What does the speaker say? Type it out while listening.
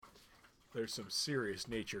There's some serious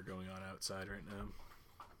nature going on outside right now.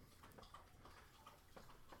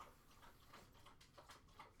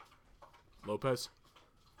 Lopez?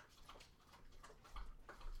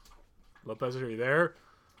 Lopez, are you there?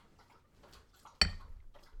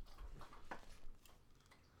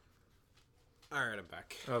 All right, I'm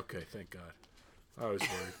back. Okay, thank God. I was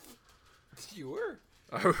worried. You were.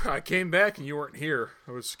 I came back and you weren't here.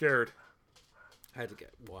 I was scared. I had to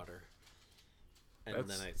get water, and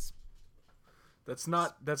That's- then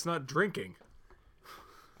That's not drinking.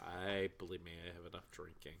 I believe me, I have enough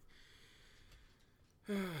drinking.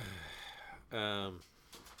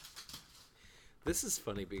 This is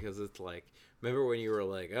funny because it's like, remember when you were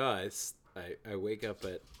like, oh, I wake up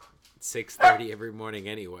at 6:30 every morning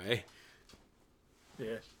anyway.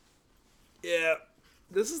 Yeah. Yeah.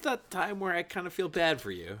 This is that time where I kind of feel bad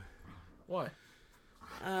for you. Why?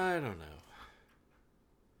 I don't know.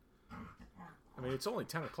 I mean, it's only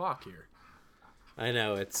 10 o'clock here. I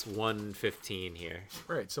know, it's 1:15 here.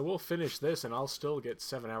 Right, so we'll finish this and I'll still get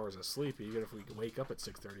 7 hours of sleep, even if we can wake up at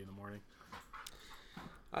 6:30 in the morning.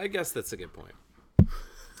 I guess that's a good point.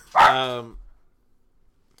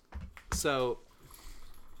 So,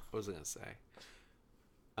 what was I going to say?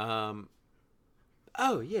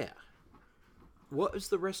 Oh, yeah. What was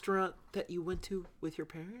the restaurant that you went to with your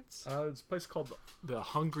parents? It's a place called the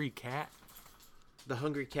Hungry Cat. The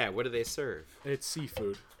Hungry Cat. What do they serve? It's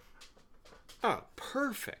seafood. Oh,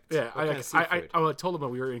 perfect. Yeah, What kind of seafood? I told them that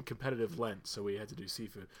we were in competitive Lent, so we had to do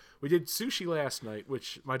seafood. We did sushi last night,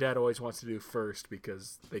 which my dad always wants to do first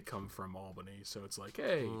because they come from Albany. So it's like,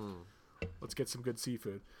 hey, let's get some good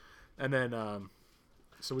seafood. And then,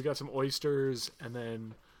 so we got some oysters, and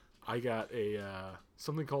then I got a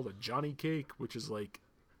something called a Johnny cake, which is like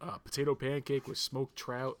a potato pancake with smoked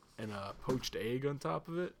trout and a poached egg on top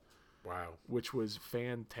of it. Wow. Which was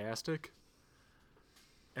fantastic.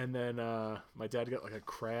 And then my dad got like a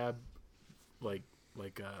crab, like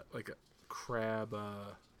a crab.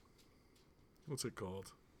 What's it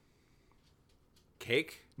called?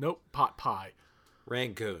 Cake? Nope, pot pie.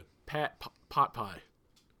 Rangoon. Pot pie.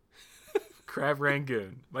 Crab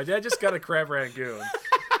rangoon. My dad just got a crab rangoon.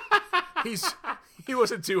 He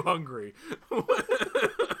wasn't too hungry.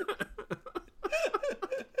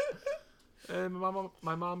 And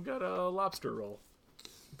my mom got a lobster roll.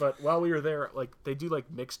 But while we were there, like, they do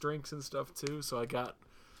like mixed drinks and stuff too. So I got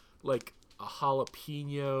like a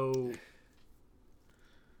jalapeno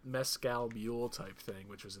mezcal mule type thing,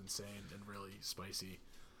 which was insane and really spicy.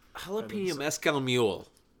 Jalapeno mezcal mule.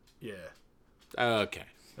 Yeah. Oh, okay.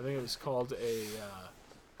 I think it was called a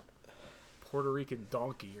Puerto Rican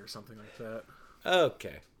donkey or something like that.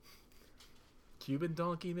 Okay. Cuban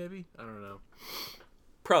donkey, maybe? I don't know.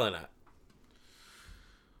 Probably not.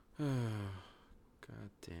 God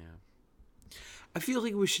damn. I feel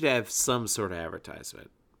like we should have some sort of advertisement.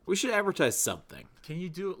 We should advertise something. Can you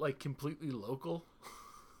do it like completely local?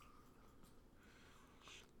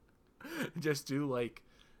 Just do like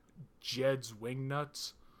Jed's Wing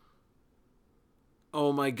Nuts.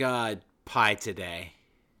 Oh my god, pie today.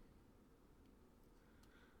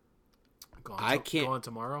 Going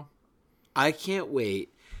tomorrow? I can't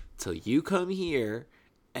wait till you come here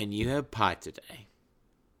and you have pie today.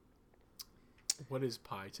 What is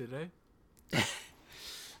pie today?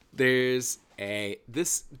 There's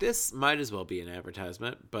this might as well be an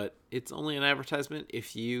advertisement, but it's only an advertisement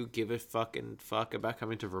if you give a fucking fuck about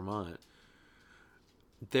coming to Vermont.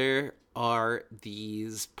 There are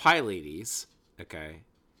these pie ladies, okay?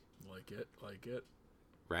 Like it.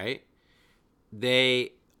 Right?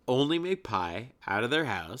 They only make pie out of their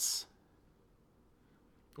house.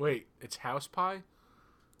 Wait, it's house pie?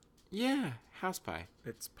 Yeah, house pie.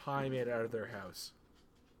 It's pie made out of their house.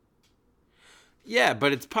 Yeah,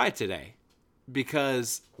 but it's pie today.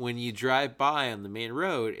 Because when you drive by on the main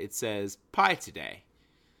road, it says pie today.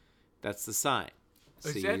 That's the sign.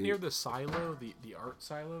 Is that near the silo, the art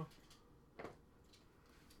silo?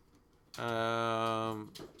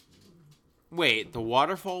 Wait, the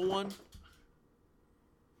waterfall one?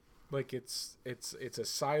 Like it's a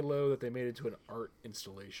silo that they made into an art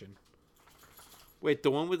installation. Wait,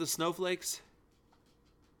 the one with the snowflakes?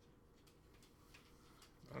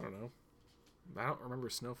 I don't know. I don't remember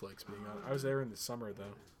snowflakes being on. I was there in the summer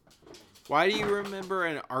though. Why do you remember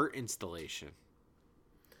an art installation?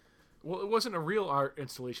 Well, it wasn't a real art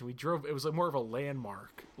installation. We drove. It was like more of a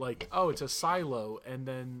landmark. Like, oh, it's a silo, and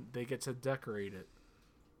then they get to decorate it.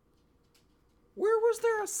 Where was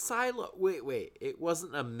there a silo? Wait. It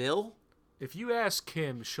wasn't a mill? If you ask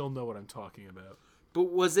Kim, she'll know what I'm talking about. But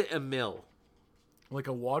was it a mill? Like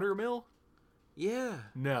a water mill? Yeah.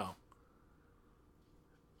 No.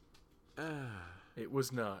 It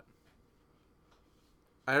was not.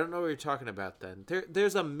 I don't know what you're talking about then.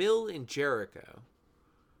 There's a mill in Jericho.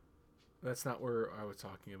 That's not where I was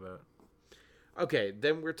talking about. Okay,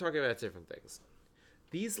 then we're talking about different things.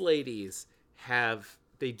 These ladies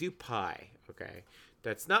they do pie, okay?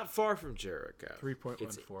 That's not far from Jericho.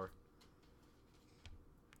 3.14.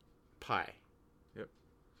 Pie. Yep.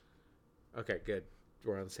 Okay, good.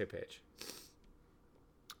 We're on the same page.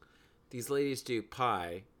 These ladies do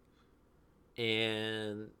pie,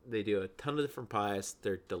 and they do a ton of different pies.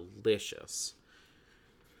 They're delicious.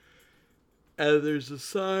 And there's a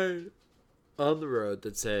sign on the road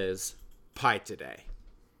that says, pie today.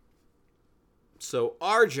 So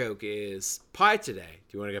our joke is, pie today.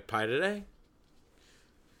 Do you want to get pie today?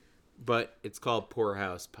 But it's called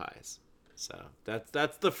Poorhouse Pies. So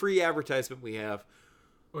that's the free advertisement we have.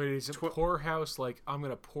 Wait, is it poorhouse like I'm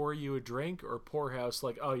going to pour you a drink, or poorhouse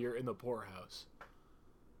like, oh, you're in the poorhouse?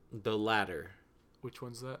 The latter. Which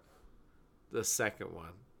one's that? The second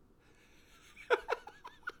one.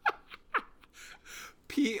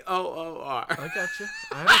 Poor. I gotcha.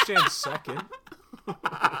 I understand second.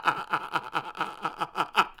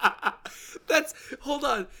 Hold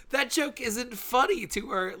on. That joke isn't funny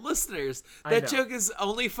to our listeners. That joke is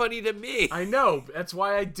only funny to me. I know. That's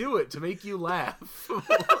why I do it, to make you laugh.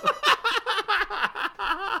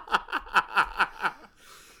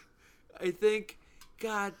 I think,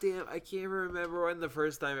 God damn, I can't remember when the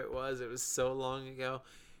first time it was. It was so long ago.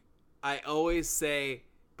 I always say,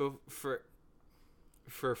 for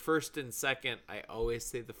first and second, I always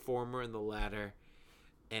say the former and the latter.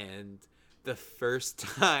 And the first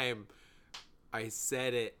time I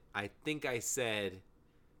said it, I think I said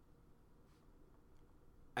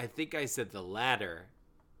the latter,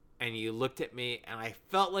 and you looked at me, and I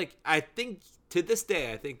felt like, I think to this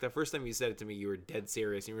day, I think the first time you said it to me, you were dead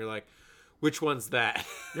serious, and you were like, which one's that?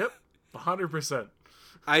 Yep, 100%.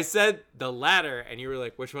 I said the latter, and you were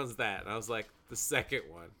like, which one's that? And I was like, the second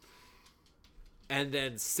one. And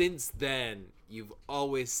then since then, you've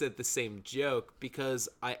always said the same joke, because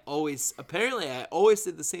I always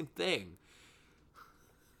said the same thing.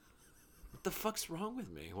 What the fuck's wrong with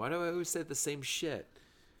me? Why do I always say the same shit?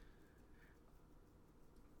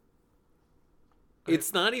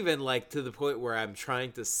 It's not even like to the point where I'm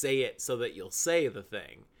trying to say it so that you'll say the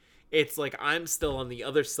thing. It's like I'm still on the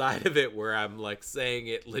other side of it where I'm like saying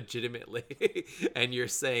it legitimately and you're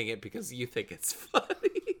saying it because you think it's funny.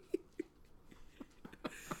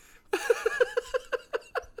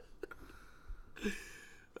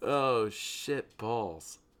 Oh, shit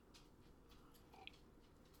balls.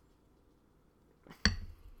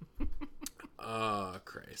 Oh,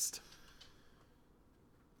 Christ.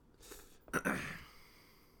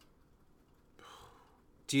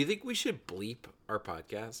 Do you think we should bleep our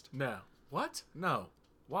podcast? No. What? No.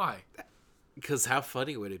 Why? Because how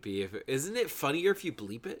funny would it be? Isn't it funnier if you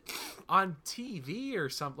bleep it? On TV or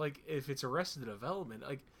something, like if it's Arrested Development,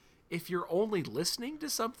 like if you're only listening to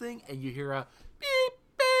something and you hear a beep,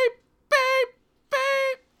 beep, beep,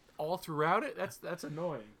 beep all throughout it, that's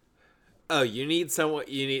annoying. Oh, so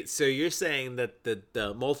you're saying that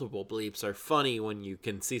the multiple bleeps are funny when you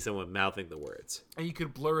can see someone mouthing the words. And you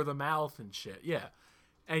could blur the mouth and shit, yeah.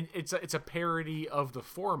 And it's a parody of the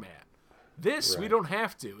format. This, right. We don't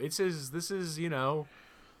have to. It says, this is, the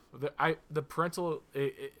parental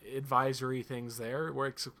advisory things there,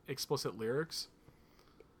 where explicit lyrics.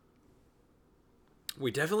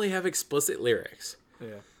 We definitely have explicit lyrics.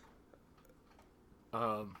 Yeah.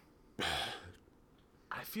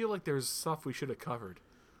 I feel like there's stuff we should have covered.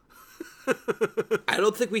 I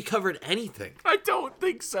don't think we covered anything. I don't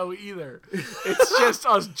think so either. It's just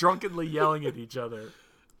us drunkenly yelling at each other.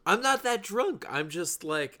 I'm not that drunk. I'm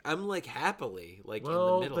happily, in the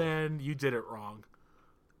middle. Well, then you did it wrong.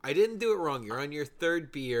 I didn't do it wrong. You're on your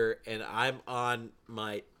third beer, and I'm on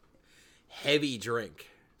my heavy drink.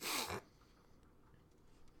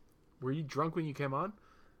 Were you drunk when you came on?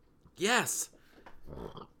 Yes.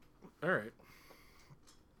 All right.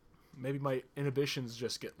 Maybe my inhibitions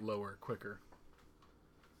just get lower quicker.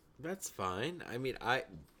 That's fine. I mean,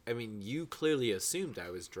 you clearly assumed I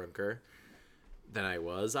was drunker than I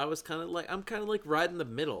was. I'm kind of like riding the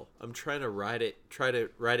middle. I'm trying to ride it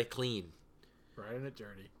clean. Riding it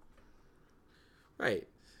dirty. Right.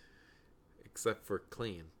 Except for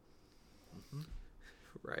clean. Mm-hmm.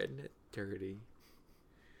 Riding it dirty.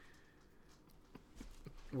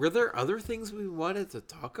 Were there other things we wanted to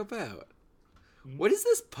talk about? What is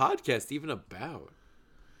this podcast even about?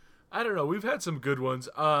 I don't know. We've had some good ones.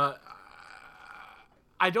 I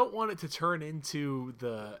don't want it to turn into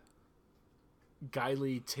the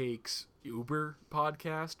Guiley Takes Uber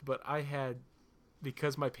podcast, but I had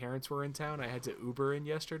because my parents were in town, I had to Uber in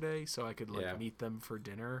yesterday so I could meet them for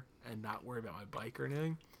dinner and not worry about my bike or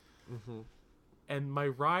anything. Mm-hmm. And my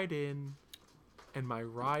ride in and my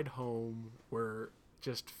ride home were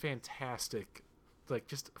just fantastic, like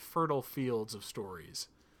just fertile fields of stories.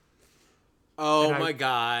 Oh my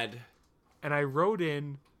God. And I rode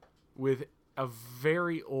in with a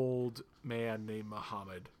very old man named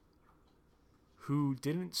Muhammad who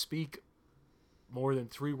didn't speak more than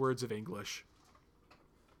 3 words of English,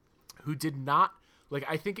 who did not,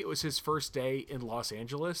 I think it was his first day in Los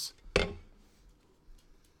Angeles,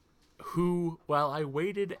 who, while I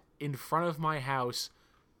waited in front of my house,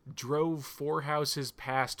 drove 4 houses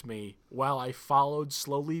past me while I followed,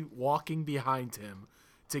 slowly walking behind him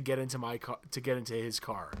to get into my car, to get into his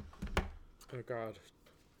car. Oh God.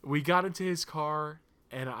 We got into his car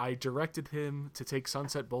and I directed him to take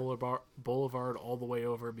Sunset Boulevard all the way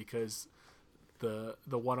over because the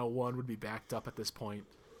 101 would be backed up at this point.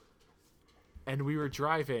 And we were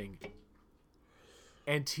driving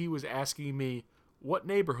and he was asking me, "What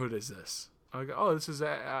neighborhood is this?" I go, "Oh, this is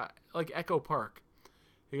Echo Park."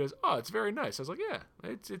 He goes, "Oh, it's very nice." I was like, "Yeah,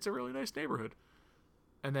 it's a really nice neighborhood."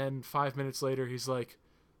 And then 5 minutes later, he's like,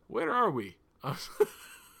 "Where are we?"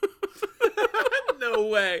 No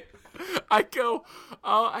way. I go,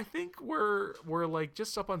 I think we're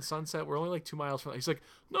just up on Sunset. We're only 2 miles from. He's like,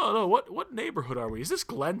 no. What neighborhood are we? Is this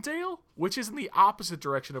Glendale? Which is in the opposite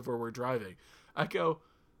direction of where we're driving. I go,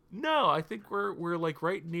 no, I think we're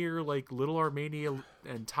right near Little Armenia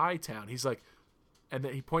and Thai Town. He's like, and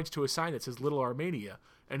then he points to a sign that says Little Armenia,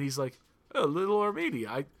 and he's like, "Oh, Little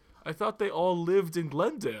Armenia. I thought they all lived in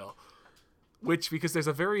Glendale," because there's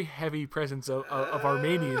a very heavy presence of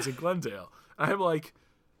Armenians in Glendale. And I'm like,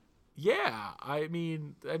 yeah, I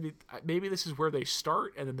mean, maybe this is where they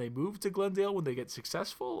start, and then they move to Glendale when they get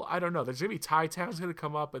successful. I don't know. There's gonna be Thai Town's gonna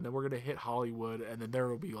come up, and then we're gonna hit Hollywood, and then there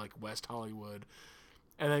will be West Hollywood,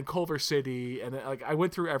 and then Culver City, and then I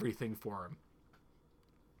went through everything for him.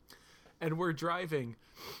 And we're driving,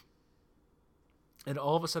 and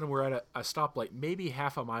all of a sudden we're at a stoplight, maybe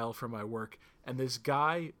half a mile from my work, and this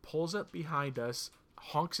guy pulls up behind us,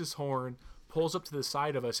 honks his horn, pulls up to the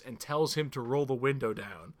side of us, and tells him to roll the window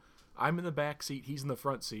down. I'm in the back seat, he's in the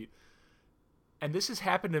front seat. And this has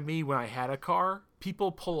happened to me when I had a car.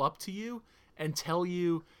 People pull up to you and tell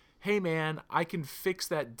you, "Hey man, I can fix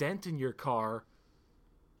that dent in your car.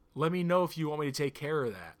 Let me know if you want me to take care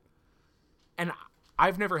of that." And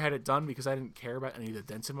I've never had it done because I didn't care about any of the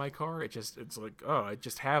dents in my car. It's like, oh, I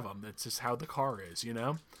just have them. That's just how the car is, you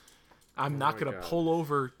know? I'm not going to pull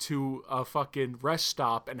over to a fucking rest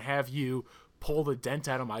stop and have you pull the dent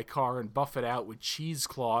out of my car and buff it out with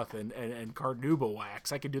cheesecloth and carnauba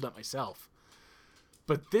wax. I can do that myself.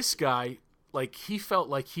 But this guy, he felt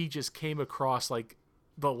like he just came across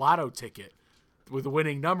the lotto ticket with the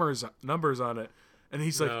winning numbers on it. And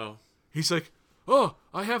he's like, "Oh,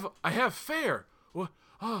 I have fare.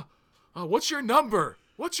 What's your number?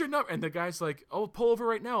 What's your number?" And the guy's like, "Oh, pull over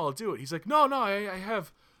right now. I'll do it." He's like, No, I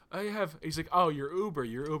have. He's like, "Oh, you're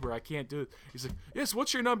Uber. I can't do it." He's like, "Yes,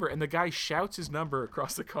 what's your number?" And the guy shouts his number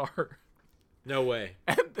across the car. No way.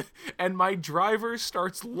 And my driver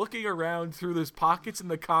starts looking around through his pockets in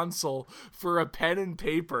the console for a pen and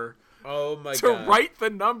paper. Oh my God. To write the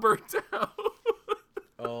number down.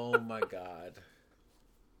 Oh my God.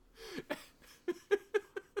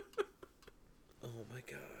 Oh my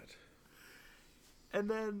God. And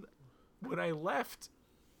then when I left,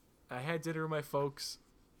 I had dinner with my folks.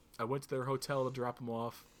 I went to their hotel to drop them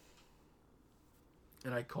off.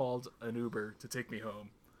 And I called an Uber to take me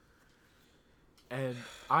home. And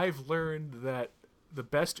I've learned that the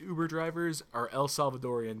best Uber drivers are El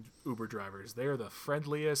Salvadorian Uber drivers. They are the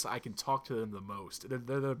friendliest. I can talk to them the most.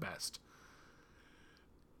 They're the best.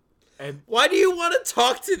 And why do you want to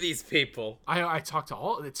talk to these people? I talk to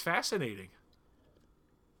all. It's fascinating.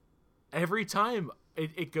 Every time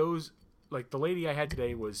it goes, the lady I had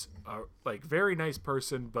today was very nice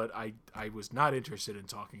person, but I was not interested in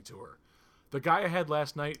talking to her. The guy I had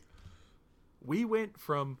last night, we went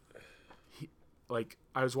from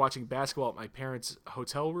I was watching basketball at my parents'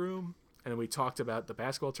 hotel room, and we talked about the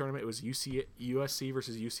basketball tournament. It was USC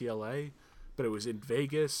versus UCLA, but it was in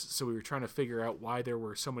Vegas, so we were trying to figure out why there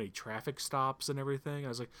were so many traffic stops and everything. I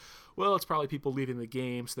was like, well, it's probably people leaving the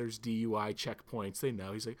game, so there's DUI checkpoints. They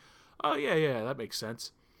know. He's like, oh, yeah, that makes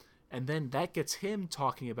sense. And then that gets him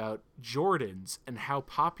talking about Jordans and how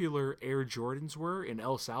popular Air Jordans were in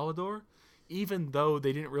El Salvador, even though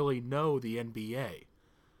they didn't really know the NBA.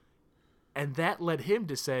 And that led him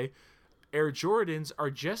to say Air Jordans are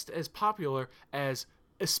just as popular as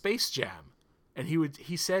a Space Jam. And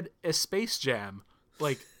he said a Space Jam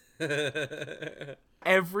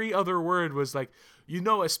Every other word was like,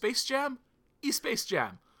 a Space Jam? Space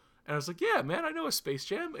Jam. And I was like, yeah, man, I know a Space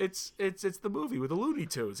Jam. It's the movie with the Looney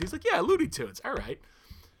Tunes. He's like, yeah, Looney Tunes. All right.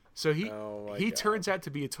 So he turns out to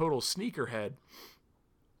be a total sneakerhead.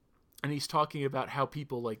 And he's talking about how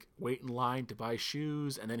people like wait in line to buy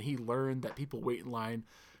shoes. And then he learned that people wait in line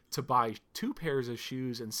to buy 2 pairs of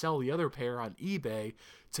shoes and sell the other pair on eBay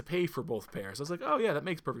to pay for both pairs. I was like, oh yeah, that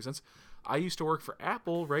makes perfect sense. I used to work for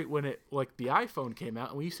Apple right when the iPhone came out,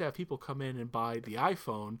 and we used to have people come in and buy the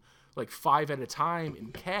iPhone like 5 at a time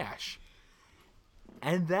in cash.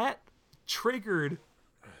 And that triggered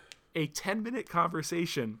a 10-minute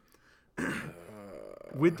conversation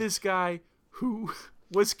with this guy who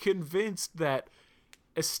was convinced that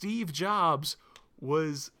Steve Jobs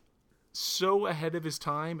was so ahead of his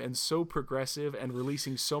time and so progressive and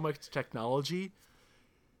releasing so much technology,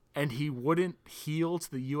 and he wouldn't heel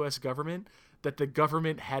to the U.S. government, that the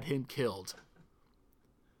government had him killed.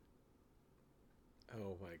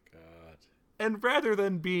 Oh my God. And rather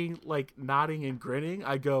than being like nodding and grinning,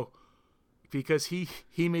 I go, because he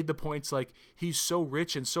made the points like he's so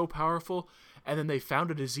rich and so powerful, and then they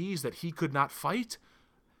found a disease that he could not fight.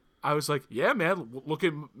 I was like, yeah, man, look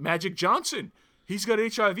at Magic Johnson. He's got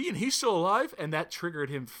HIV and he's still alive, and that triggered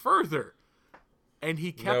him further. And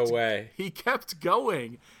he kept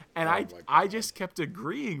going, and I just kept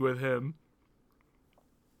agreeing with him.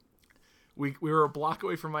 We were a block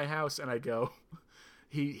away from my house, and I go,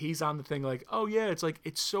 he's on the thing like, oh yeah, it's like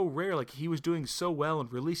it's so rare, like he was doing so well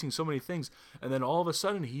and releasing so many things, and then all of a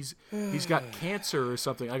sudden he's got cancer or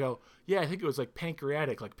something. I go, yeah, I think it was like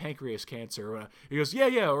pancreatic, like pancreas cancer. Or whatever. He goes,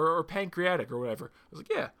 yeah, or pancreatic or whatever. I was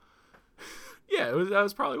like, yeah. Yeah, that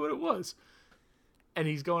was probably what it was. And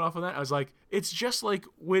he's going off on that. I was like, it's just like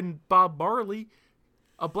when Bob Marley,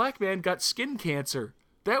 a black man, got skin cancer.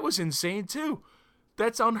 That was insane too.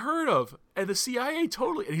 That's unheard of. And the CIA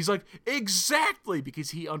totally. And he's like, exactly,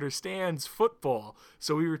 because he understands football.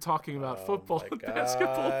 So we were talking about football and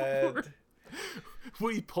basketball.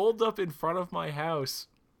 We pulled up in front of my house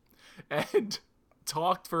and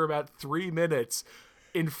talked for about 3 minutes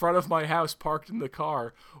in front of my house, parked in the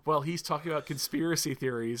car, while he's talking about conspiracy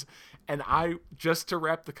theories. And I, just to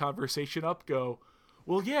wrap the conversation up, go,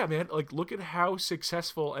 well, yeah, man, like, look at how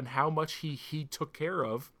successful and how much he took care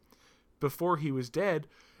of before he was dead.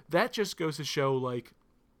 That just goes to show, like,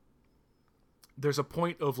 there's a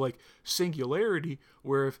point of, like, singularity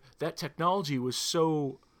where if that technology was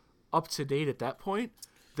so up to date at that point,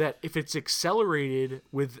 that if it's accelerated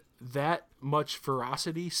with that much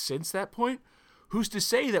ferocity since that point, who's to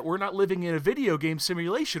say that we're not living in a video game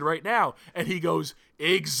simulation right now? And he goes,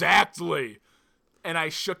 exactly. And I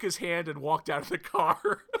shook his hand and walked out of the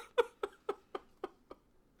car.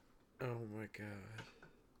 Oh my God.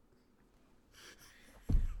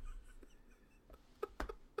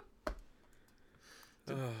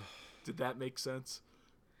 Did that make sense?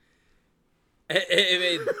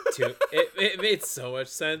 It made so much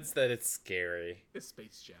sense that it's scary. It's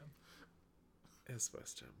Space Jam. It's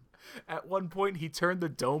Space Jam. At one point, he turned the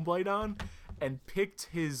dome light on and picked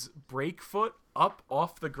his brake foot up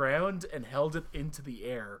off the ground and held it into the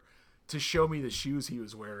air to show me the shoes he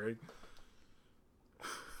was wearing.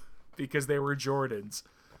 Because they were Jordans.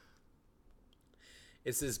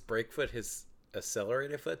 Is his brake foot his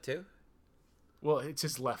accelerator foot too? Well, it's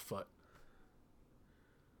his left foot.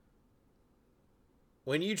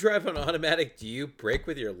 When you drive on automatic, do you brake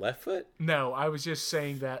with your left foot? No, I was just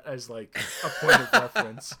saying that as like a point of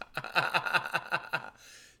reference.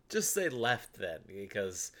 Just say left then,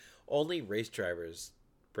 because only race drivers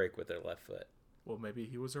brake with their left foot. Well, maybe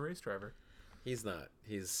he was a race driver. He's not.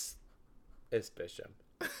 He's a Space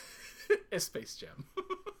Jam. A Space Jam.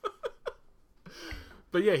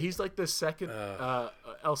 But yeah, he's like the second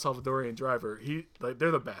El Salvadorian driver.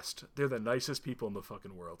 They're the best. They're the nicest people in the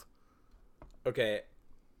fucking world. Okay.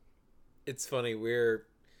 It's funny, we're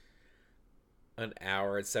an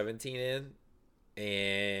hour and 17 in,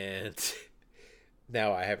 and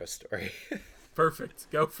now I have a story.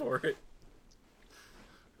 Perfect. Go for it.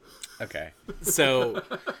 Okay. So,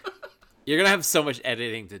 you're going to have so much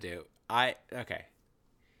editing to do. Okay.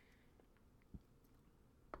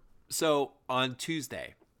 So, on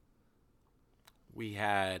Tuesday, we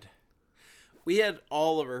had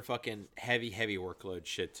all of our fucking heavy workload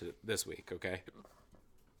shit this week, okay?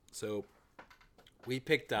 So we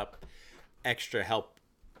picked up extra help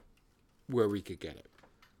where we could get it.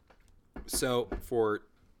 So for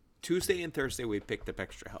Tuesday and Thursday, we picked up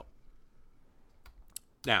extra help.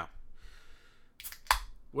 Now,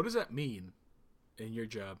 what does that mean in your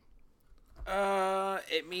job?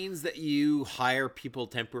 It means that you hire people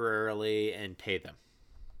temporarily and pay them.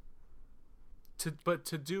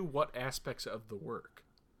 to do what aspects of the work?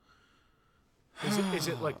 Is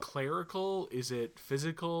it like clerical? Is it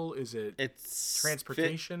physical? Is it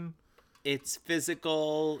transportation? It's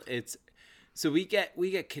physical. So we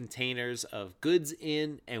get containers of goods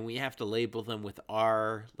in, and we have to label them with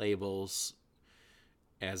our labels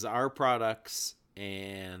as our products,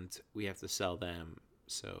 and we have to sell them.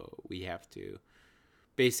 So we have to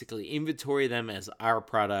basically inventory them as our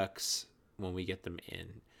products when we get them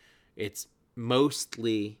in. It's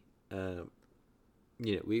mostly,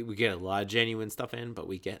 we get a lot of genuine stuff in, but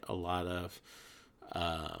we get a lot of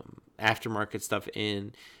aftermarket stuff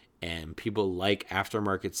in, and people like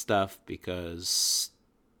aftermarket stuff because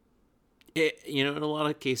in a lot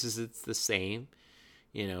of cases it's the same.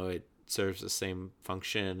 It serves the same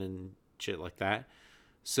function and shit like that.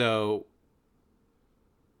 So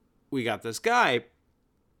we got this guy,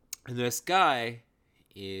 and this guy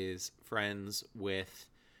is friends with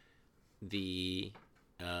the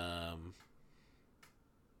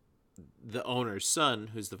owner's son,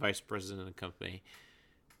 who's the vice president of the company,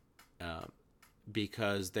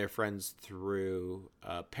 because they're friends through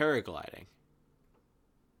paragliding.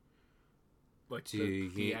 Like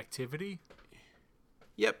the activity?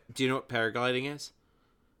 Yep. Do you know what paragliding is?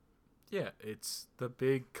 Yeah, it's the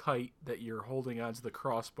big kite that you're holding onto the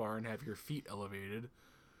crossbar and have your feet elevated,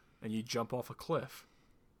 and you jump off a cliff.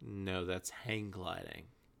 No, that's hang gliding.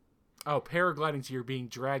 Oh, paragliding, so you're being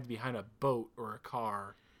dragged behind a boat or a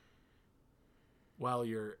car while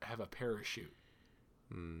you have a parachute.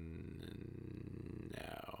 No.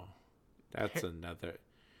 That's another.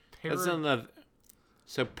 That's another.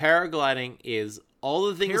 So paragliding is all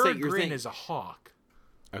the things that you're thinking. Peregrine is a hawk.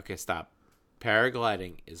 Okay, stop.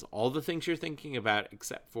 Paragliding is all the things you're thinking about,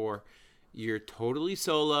 except for you're totally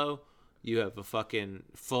solo. You have a fucking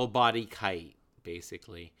full body kite,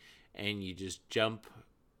 basically, and you just jump,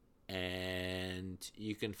 and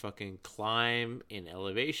you can fucking climb in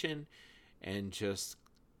elevation, and just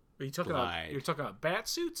Are you talking glide. about? You're talking about bat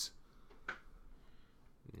suits?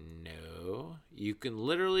 No, you can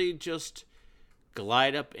literally just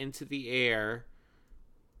glide up into the air,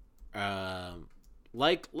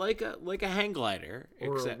 like a hang glider,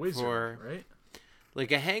 Or except a wizard, for right?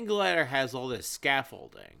 like a hang glider has all this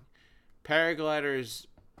scaffolding. Paragliders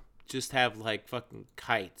just have like fucking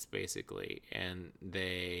kites, basically, and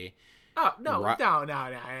they. Oh no!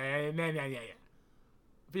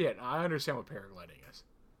 Yeah, I understand what paragliding is.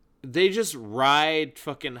 They just ride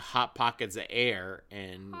fucking hot pockets of air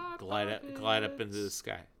and glide up into the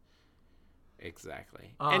sky.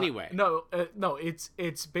 Exactly. Anyway, no,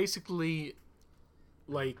 it's basically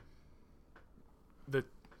like the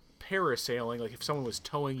parasailing. Like if someone was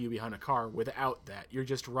towing you behind a car without that, you're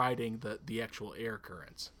just riding the actual air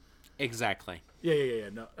currents. Exactly. Yeah.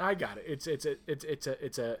 No, I got it. It's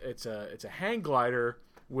a hang glider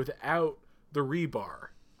without the rebar.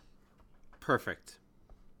 Perfect.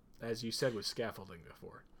 As you said with scaffolding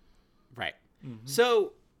before. Right. Mm-hmm.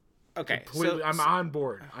 So, okay. Completely, I'm on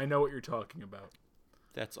board. I know what you're talking about.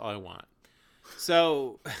 That's all I want.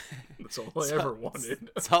 So. That's all I ever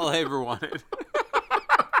wanted. That's all I ever wanted.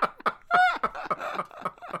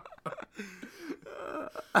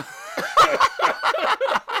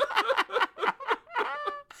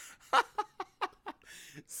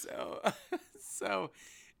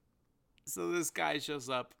 So this guy shows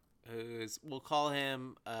up. We'll call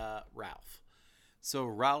him Ralph. So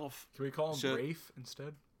Ralph. Can we call him Rafe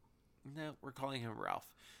instead? No, we're calling him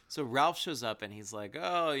Ralph. So Ralph shows up and he's like,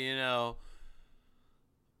 "Oh,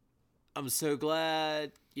 I'm so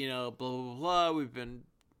glad, blah blah blah. We've been,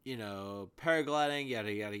 paragliding,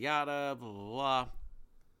 yada yada yada, blah blah blah."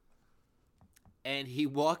 And he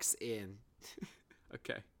walks in.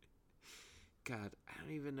 Okay. God, I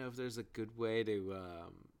don't even know if there's a good way to.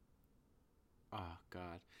 Oh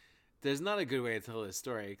God. There's not a good way to tell this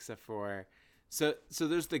story except for so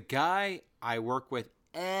there's the guy I work with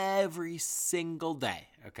every single day,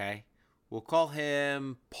 okay? We'll call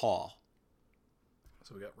him Paul.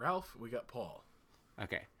 So we got Ralph, we got Paul.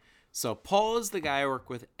 Okay. So Paul is the guy I work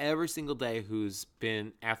with every single day who's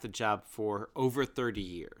been at the job for over 30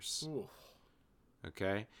 years. Ooh.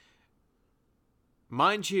 Okay?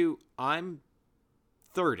 Mind you, I'm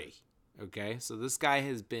 30. Okay, so this guy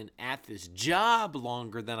has been at this job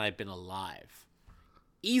longer than I've been alive.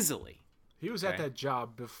 Easily. He was at that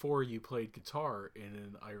job before you played guitar in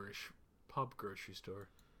an Irish pub grocery store.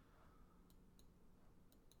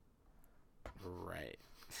 Right.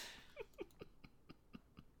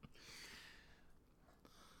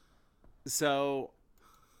 So,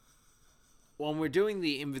 when we're doing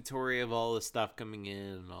the inventory of all the stuff coming in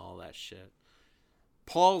and all that shit,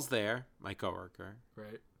 Paul's there, my coworker.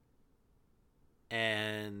 Right.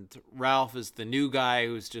 and Ralph is the new guy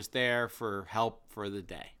who's just there for help for the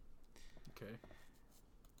day. Okay.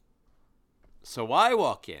 So I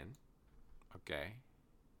walk in, okay,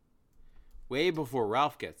 way before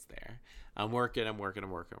Ralph gets there. I'm working.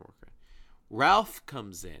 Ralph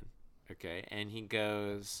comes in, okay, and he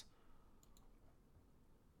goes,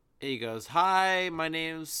 "Hi, my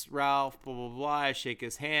name's Ralph, blah, blah, blah." I shake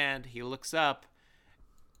his hand. He looks up,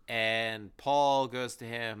 and Paul goes to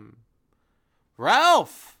him,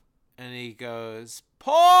 "Ralph!" And he goes,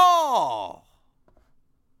 "Paul!"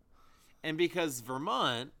 And because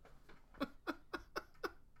Vermont,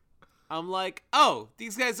 I'm like, oh,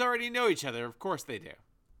 these guys already know each other. Of course they do.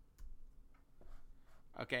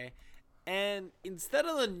 Okay? And instead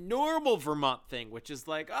of the normal Vermont thing, which is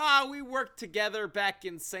like, we worked together back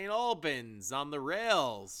in St. Albans on the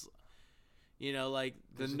rails. You know, like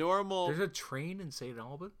There's normal... There's a train in St.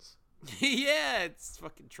 Albans? Yeah, it's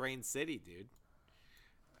fucking Train City, dude.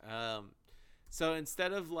 So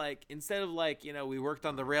instead of like, we worked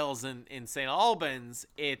on the rails in St. Albans,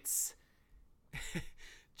 it's...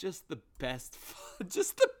 just the best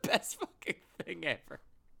fucking thing ever.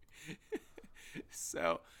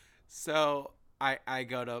 So I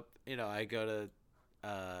go to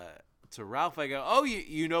Ralph. I go, "Oh,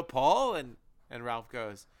 you know Paul?" And Ralph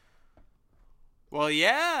goes, "Well,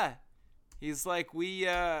 yeah." He's like, we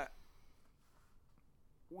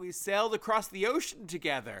sailed across the ocean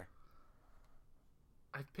together.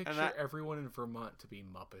 I picture everyone in Vermont to be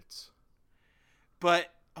Muppets.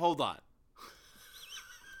 But hold on.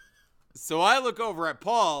 So I look over at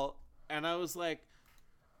Paul, and I was like,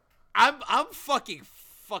 I'm fucking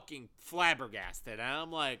flabbergasted. And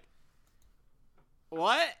I'm like,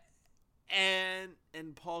 what? And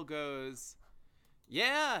Paul goes,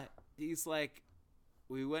 yeah. He's like,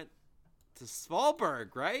 we went to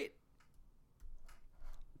Svalbard, right?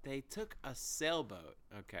 They took a sailboat,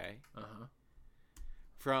 okay,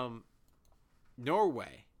 from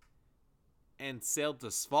Norway and sailed to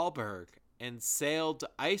Svalbard and sailed to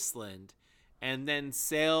Iceland and then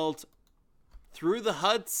sailed through the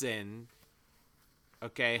Hudson,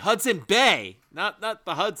 okay, Hudson Bay, not the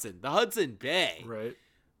Hudson Bay, right?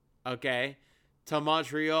 Okay, to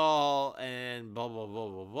Montreal and blah blah blah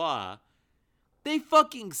blah blah. They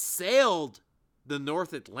fucking sailed the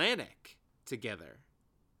North Atlantic together.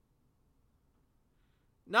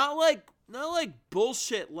 Not like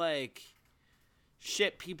bullshit like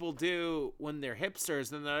shit people do when they're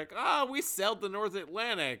hipsters and they're like, "Oh, we sailed the North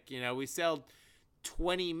Atlantic. You know, we sailed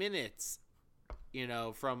 20 minutes, you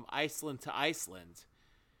know, from Iceland to Iceland."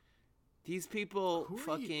 These people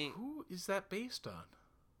who is that based on?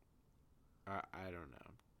 I don't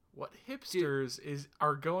know. What hipsters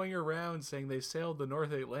are going around saying they sailed the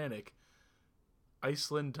North Atlantic,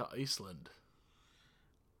 Iceland to Iceland?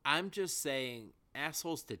 I'm just saying,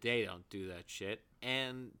 assholes today don't do that shit.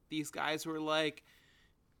 And these guys were like,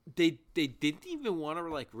 they didn't even want to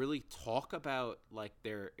like really talk about like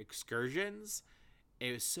their excursions.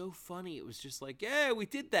 It was so funny. It was just like, yeah, we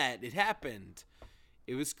did that. It happened.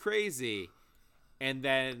 It was crazy. And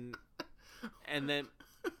then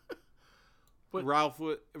but Ralph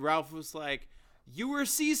was like, you were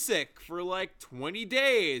seasick for like 20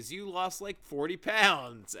 days. You lost like 40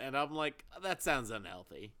 pounds. And I'm like, that sounds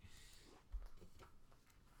unhealthy.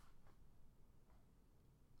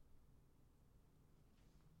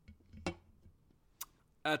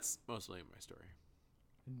 That's mostly my story.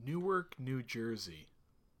 Newark, New Jersey.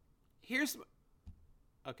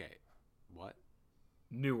 Okay, what?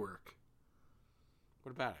 Newark.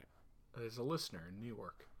 What about it? There's a listener in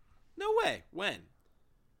Newark. No way. When?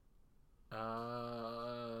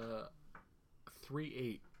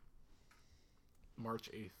 3/8. March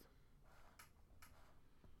 8th.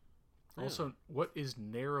 Really? Also, what is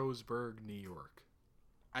Narrowsburg, New York?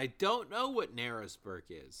 I don't know what Narrowsburg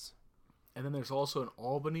is. And then there's also an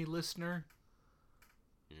Albany listener.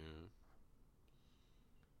 Yeah.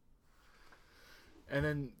 And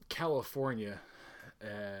then California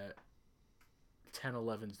at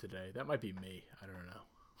 10:11 today. That might be me. I don't know.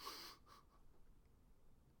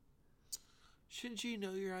 Shouldn't you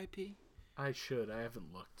know your IP? I should. I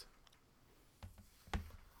haven't looked.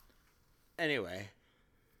 Anyway.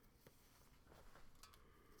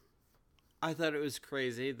 I thought it was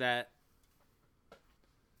crazy that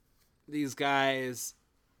these guys...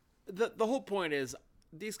 The whole point is,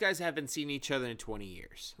 these guys haven't seen each other in 20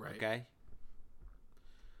 years. Right. Okay?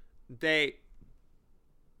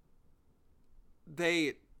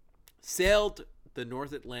 They sailed the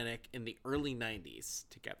North Atlantic in the early 90s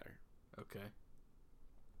together. Okay.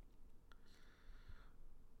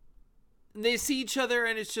 And they see each other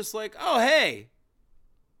and it's just like, oh, hey.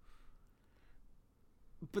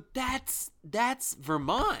 But that's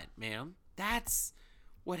Vermont, man. That's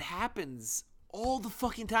what happens all the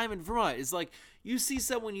fucking time in Vermont. It's like you see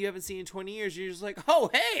someone you haven't seen in 20 years, you're just like, oh,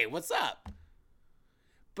 hey, what's up?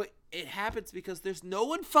 But it happens because there's no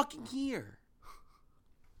one fucking here.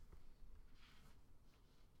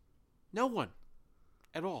 No one.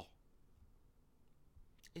 At all.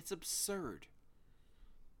 It's absurd.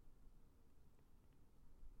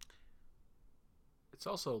 It's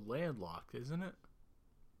also landlocked, isn't it?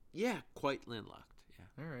 Yeah, quite landlocked.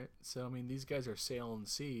 Yeah. All right. So, I mean, these guys are sailing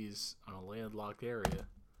seas on a landlocked area.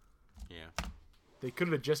 Yeah. They could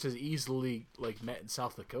have just as easily, like, met in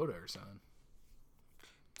South Dakota or something.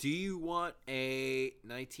 Do you want a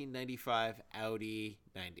 1995 Audi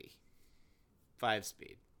 90?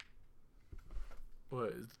 5-speed.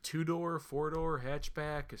 What, 2-door, 4-door,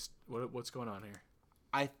 hatchback? What's going on here?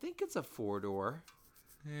 I think it's a 4-door.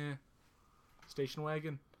 Yeah. Station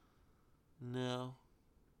wagon? No.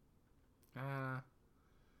 Ah.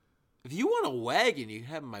 If you want a wagon, you can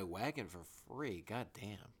have my wagon for free. God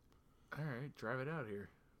damn. All right, drive it out here.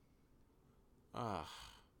 Ugh.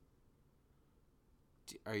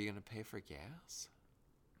 Are you going to pay for gas?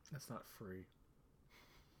 That's not free.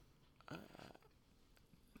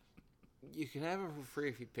 You can have it for free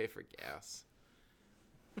if you pay for gas.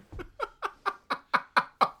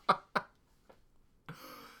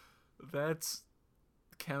 That's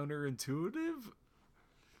counterintuitive.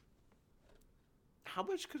 How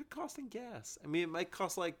much could it cost in gas? I mean, it might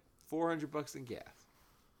cost like $400 in gas.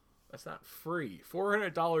 That's not free.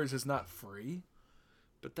 $400 is not free.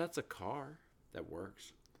 But that's a car that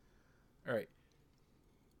works. All right.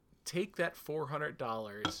 Take that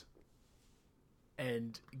 $400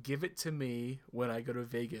 and give it to me when I go to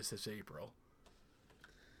Vegas this April.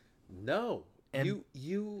 No. And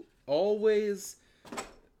you always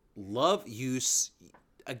love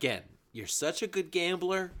again, you're such a good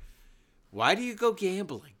gambler. Why do you go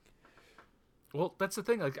gambling? Well, that's the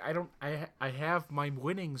thing. Like, I have my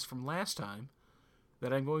winnings from last time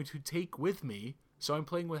that I'm going to take with me, so I'm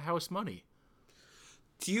playing with house money.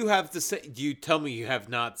 Do you tell me you have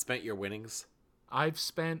not spent your winnings? I've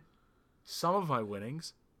spent some of my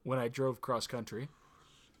winnings when I drove cross country.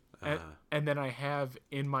 And then I have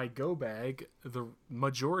in my go bag the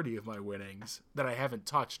majority of my winnings that I haven't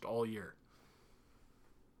touched all year.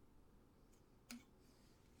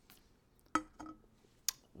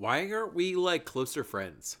 Why aren't we like closer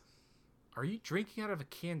friends? Are you drinking out of a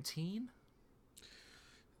canteen?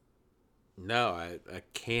 No, I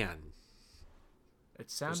can.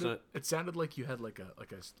 It sounded like you had like a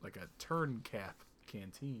turn cap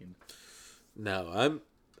canteen. No,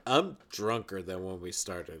 I'm drunker than when we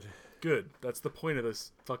started. Good. That's the point of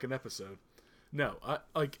this fucking episode. No,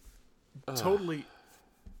 totally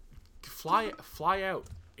fly out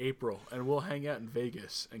April and we'll hang out in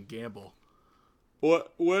Vegas and gamble.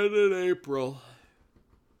 What? When in April?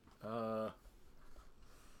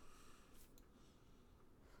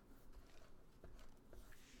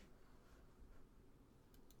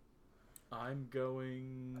 I'm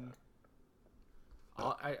going.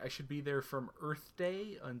 I should be there from Earth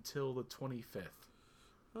Day until the 25th.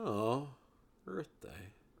 Oh, Earth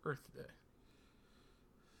Day. Earth Day.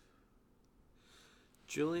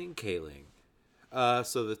 Julian Kaling.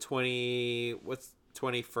 So the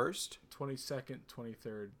 21st? 22nd,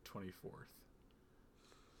 23rd, 24th.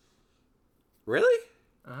 Really?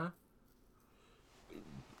 Uh-huh.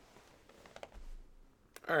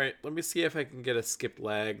 All right, let me see if I can get a skip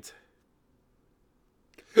lagged.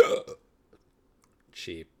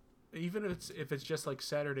 Cheap. Even if it's just like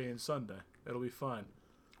Saturday and Sunday, it'll be fine.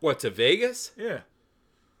 What, to Vegas? Yeah.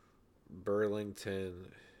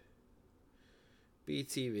 Burlington.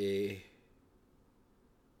 BTV.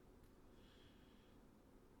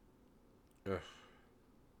 Ugh.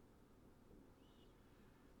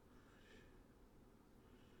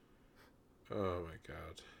 Oh my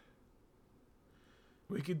god.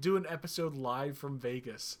 We could do an episode live from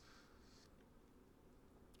Vegas.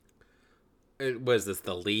 Was this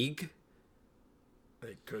the League?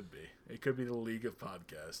 It could be. It could be the League of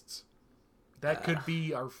Podcasts. That could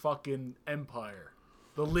be our fucking empire.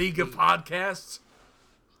 The League of Podcasts.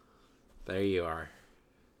 There you are.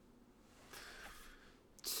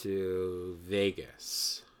 To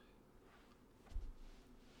Vegas.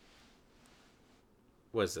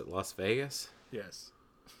 Was it Las Vegas? Yes.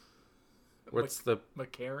 What's the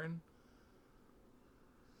McCarran?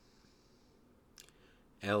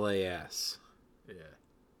 LAS? Yeah.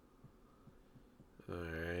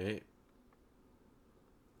 Alright.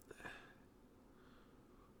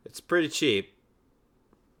 It's pretty cheap.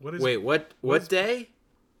 Wait, what day?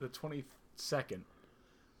 The 22nd.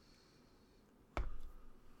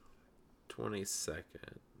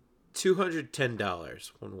 22nd.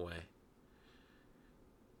 $210 one way.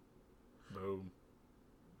 Boom.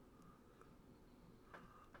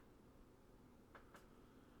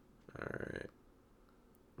 All right.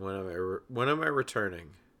 When am I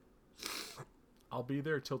returning? I'll be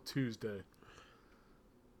there till Tuesday.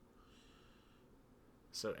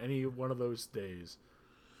 So any one of those days.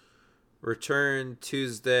 Return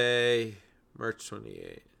Tuesday, March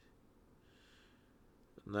 28th.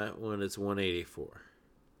 And that one is 184.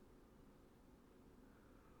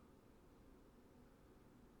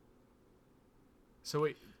 So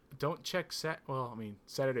wait, don't check well, I mean,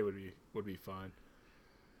 Saturday would be fine.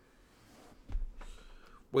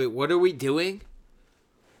 Wait, what are we doing?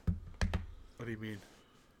 What do you mean?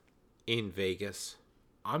 In Vegas.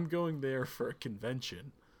 I'm going there for a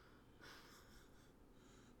convention.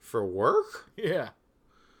 For work? Yeah.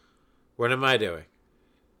 What am I doing?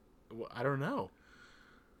 Well, I don't know.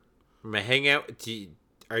 Am I hang out?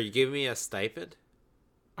 Are you giving me a stipend?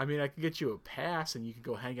 I mean, I could get you a pass and you could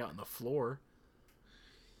go hang out on the floor.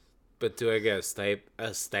 But do I get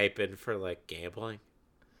a stipend for, like, gambling?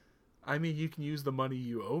 I mean, you can use the money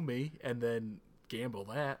you owe me and then gamble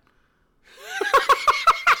that.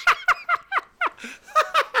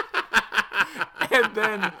 And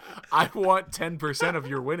then I want 10% of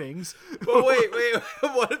your winnings. But wait.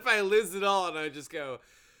 What if I lose it all and I just go,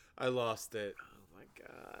 I lost it? Oh, my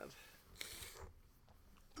God.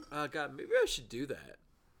 Oh, God, maybe I should do that.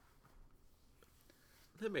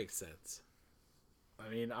 That makes sense. I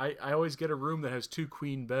mean, I always get a room that has 2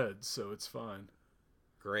 queen beds, so it's fine.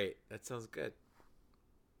 Great. That sounds good.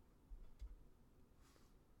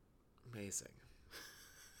 Amazing.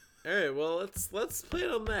 All right, well, let's plan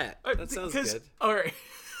on that. That sounds good. All right.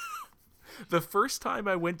 The first time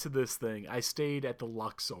I went to this thing, I stayed at the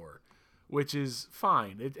Luxor, which is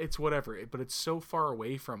fine. It's whatever, but it's so far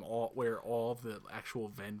away from where all the actual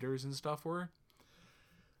vendors and stuff were.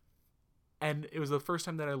 And it was the first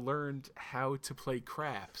time that I learned how to play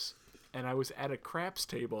craps. And I was at a craps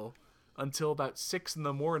table until about 6 in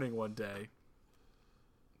the morning one day.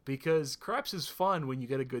 Because craps is fun when you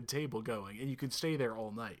get a good table going, and you can stay there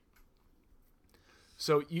all night.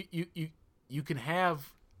 So you can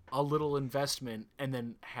have a little investment and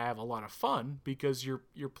then have a lot of fun because you're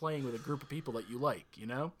playing with a group of people that you like, you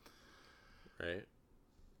know? Right.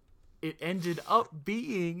 It ended up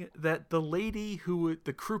being that the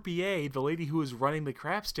croupier, the lady who was running the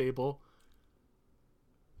craps table,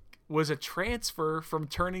 was a transfer from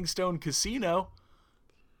Turning Stone Casino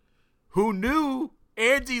who knew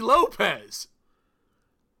Andy Lopez.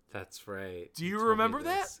 That's right. Do you remember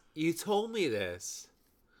that? You told me this.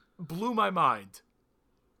 Blew my mind.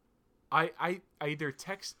 I either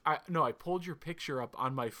I pulled your picture up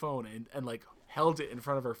on my phone and like held it in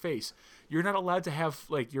front of her face. You're not allowed to have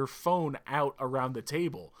like your phone out around the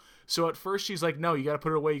table. So at first she's like, no, you got to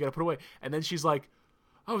put it away. And then she's like,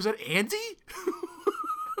 oh, is that Andy?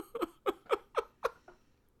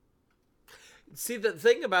 See, the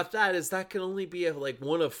thing about that is that can only be like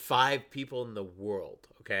one of 5 people in the world,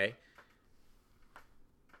 okay?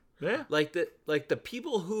 Yeah. Like the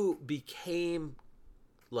people who became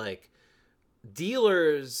like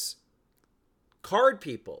dealers, card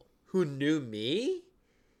people who knew me,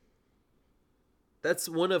 that's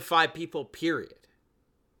one of 5 people, period.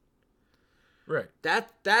 Right.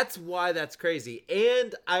 That's why that's crazy.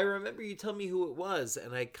 And I remember you telling me who it was,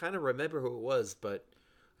 and I kind of remember who it was, but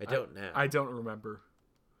I don't now. I don't remember.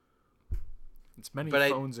 It's many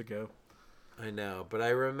phones ago. I know, but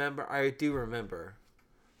I do remember.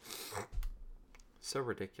 So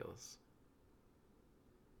ridiculous.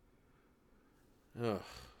 Oh,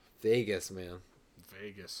 Vegas, man.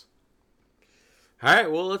 Vegas. All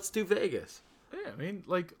right, well, let's do Vegas. Yeah, I mean,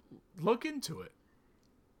 like, look into it.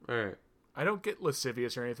 All right. I don't get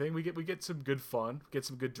lascivious or anything. We get some good fun, get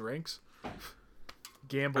some good drinks,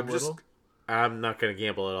 gamble a little. I'm not gonna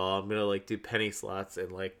gamble at all. I'm gonna like do penny slots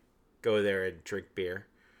and like go there and drink beer.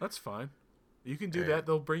 That's fine. You can do that.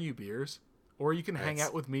 They'll bring you beers, or you can hang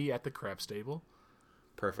out with me at the craps table.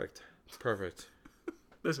 Perfect.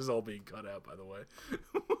 This is all being cut out, by the way.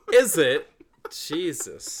 Is it?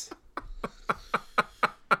 Jesus.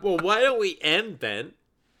 Well, why don't we end then?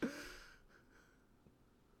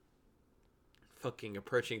 Fucking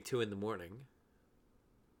approaching 2 in the morning.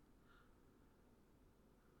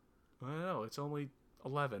 I know, it's only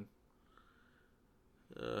 11.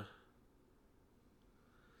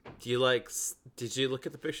 Did you look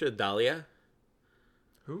at the picture of Dahlia?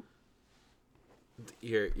 Who?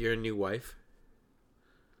 Your new wife?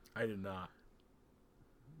 I did not.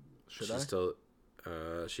 Should she's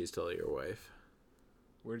I? She's still your wife.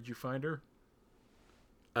 Where did you find her?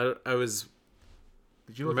 I was.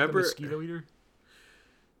 Did you look at the Remember? mosquito eater?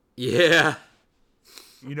 Yeah.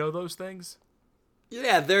 You know those things?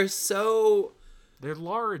 Yeah, they're so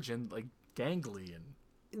large and like gangly and.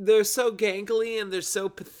 they're so gangly and they're so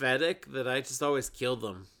pathetic that I just always kill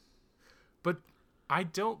them. But I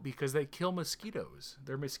don't, because they kill mosquitoes.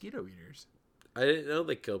 They're mosquito eaters. I didn't know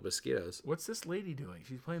they killed mosquitoes. What's this lady doing?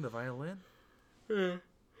 She's playing the violin? Yeah.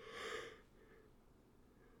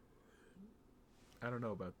 I don't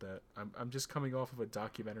know about that. I'm just coming off of a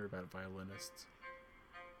documentary about violinists.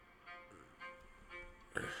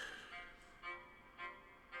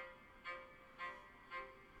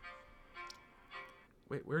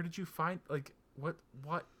 Wait, where did you find, like, what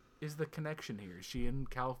is the connection here? Is she in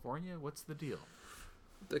California? What's the deal?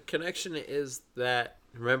 The connection is that,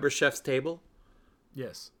 remember Chef's Table?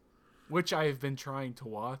 Yes. Which I have been trying to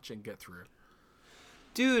watch and get through.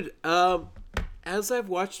 Dude, as I've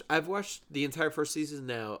watched the entire first season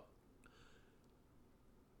now.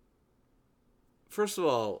 First of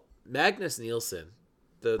all, Magnus Nielsen,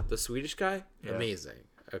 the Swedish guy, Yeah. amazing.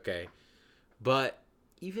 Okay. But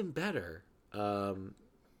even better,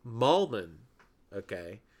 Malman,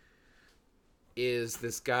 okay, is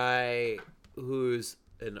this guy who's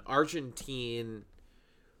an Argentine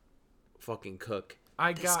fucking cook.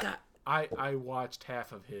 I watched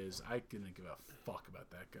half of his. I didn't give a fuck about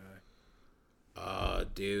that guy. Oh,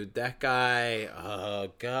 dude, that guy.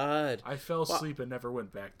 Oh, God. I fell asleep and never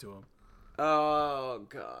went back to him. Oh,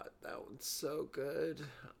 God, that one's so good.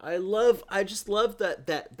 I just love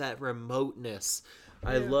that remoteness.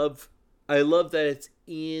 I love that it's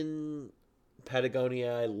in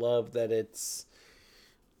Patagonia. I love that it's.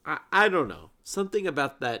 I don't know. Something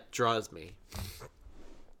about that draws me.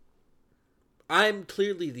 I'm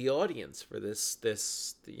clearly the audience for this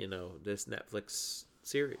Netflix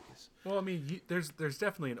series. Well, I mean, there's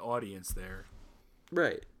definitely an audience there,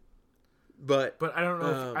 Right? But I don't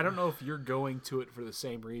know. I don't know if you're going to it for the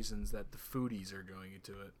same reasons that the foodies are going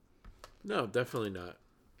into it. No, definitely not.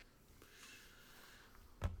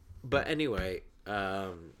 But anyway,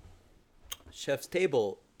 Chef's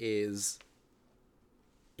Table is,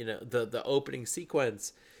 the opening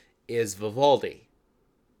sequence is Vivaldi.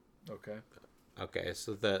 Okay. Okay,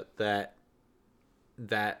 so that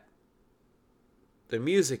the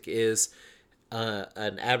music is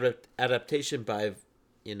an adaptation by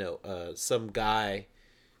some guy,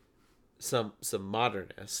 some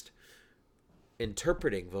modernist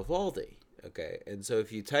interpreting Vivaldi. Okay, and so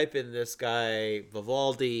if you type in this guy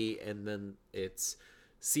Vivaldi and then it's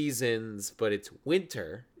Seasons, but it's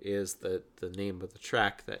Winter is the name of the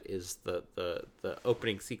track that is the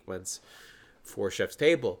opening sequence for Chef's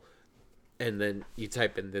Table. And then you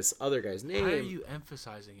type in this other guy's name. Why are you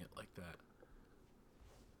emphasizing it like that?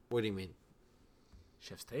 What do you mean?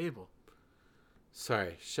 Chef's Table.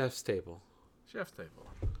 Sorry, Chef's Table. Chef's Table.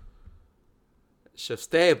 Chef's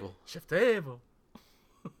Table. Chef's Table.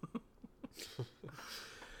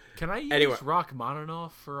 Can I use Anyway.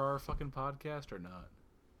 Rachmaninoff for our fucking podcast or not?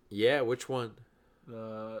 Yeah, which one?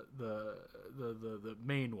 The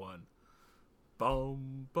main one.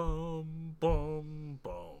 Boom, boom, boom,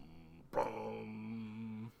 boom,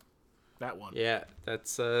 boom. That one. Yeah,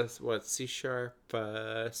 that's what, C sharp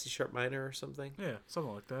minor or something? Yeah,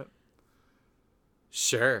 something like that.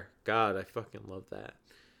 Sure. God, I fucking love that.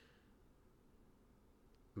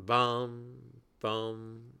 Bum,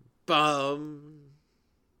 bum, bum.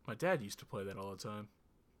 My dad used to play that all the time.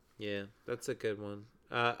 Yeah, that's a good one.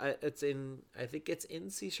 I think it's in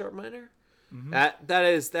C sharp minor. Mm-hmm.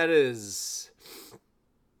 That is.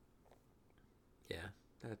 Yeah,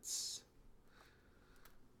 that's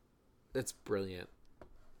brilliant.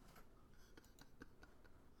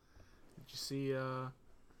 Did you see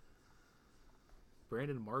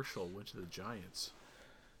Brandon Marshall went to the Giants?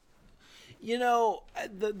 The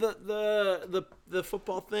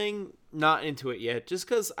football thing, not into it yet, just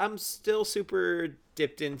because I'm still super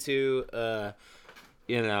dipped into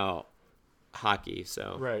hockey.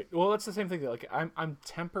 So Right. Well, that's the same thing. Like I'm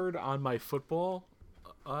tempered on my football,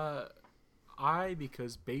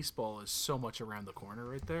 because baseball is so much around the corner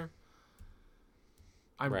right there.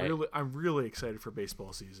 I'm really excited for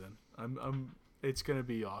baseball season. It's gonna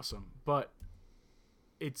be awesome, but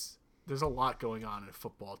there's a lot going on in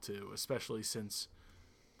football too, especially since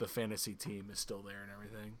the fantasy team is still there and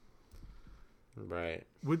everything. Right.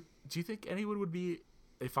 Do you think anyone would be,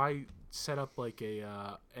 if I set up like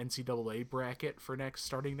a NCAA bracket for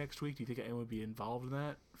starting next week? Do you think anyone would be involved in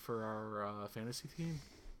that for our fantasy team?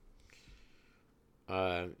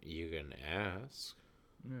 You can ask.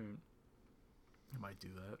 I might do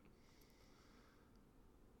that.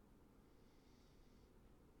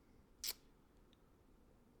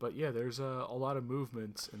 But yeah, there's a lot of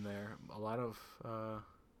movement in there. A lot of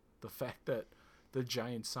the fact that the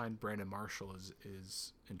Giants signed Brandon Marshall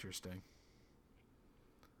is interesting.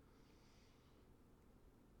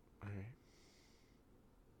 All right.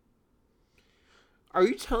 Are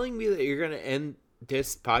you telling me that you're going to end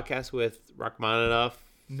this podcast with Rachmaninoff?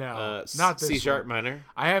 No, not this C sharp one. minor.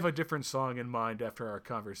 I have a different song in mind after our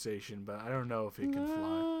conversation, but I don't know if it can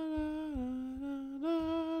fly.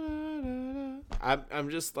 I'm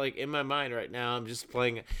just like in my mind right now. I'm just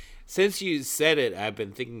playing. Since you said it, I've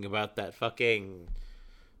been thinking about that fucking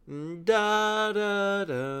da da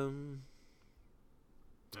dum.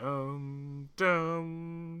 Dum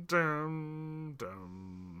dum dum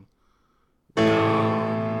dum.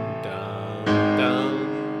 Dum, dum,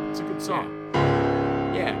 dum. It's a good song.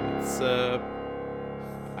 Yeah,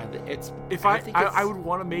 it's. If I would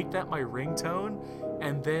want to make that my ringtone,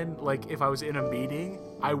 and then like if I was in a meeting,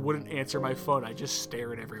 I wouldn't answer my phone. I just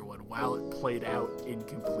stare at everyone while it played out in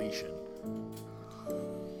completion.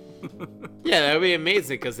 Yeah, that would be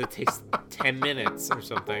amazing because it takes 10 minutes or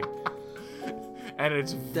something. And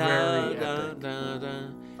it's very epic.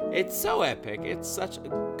 It's so epic. It's such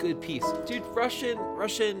a good piece, dude. Russian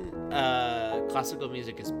classical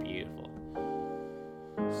music is beautiful.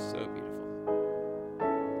 So beautiful.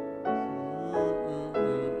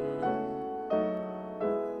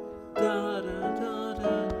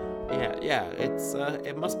 Yeah. It's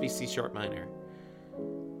it must be C sharp minor.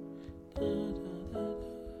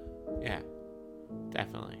 Yeah,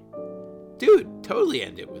 definitely. Dude, totally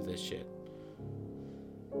end it with this shit.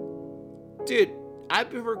 Dude, I've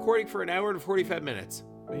been recording for an hour and 45 minutes.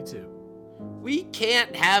 Me too. We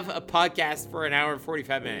can't have a podcast for an hour and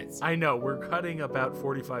 45 minutes. I know, we're cutting about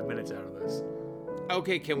 45 minutes out of this.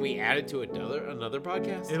 Okay, can we add it to another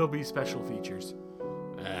podcast? It'll be special features.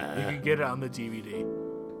 You can get it on the DVD.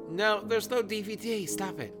 No, there's no DVD.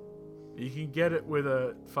 Stop it. You can get it with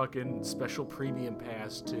a fucking special premium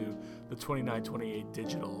pass to the 2928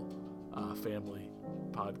 Digital family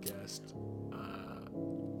podcast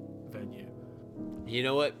venue. You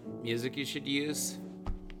know what music you should use?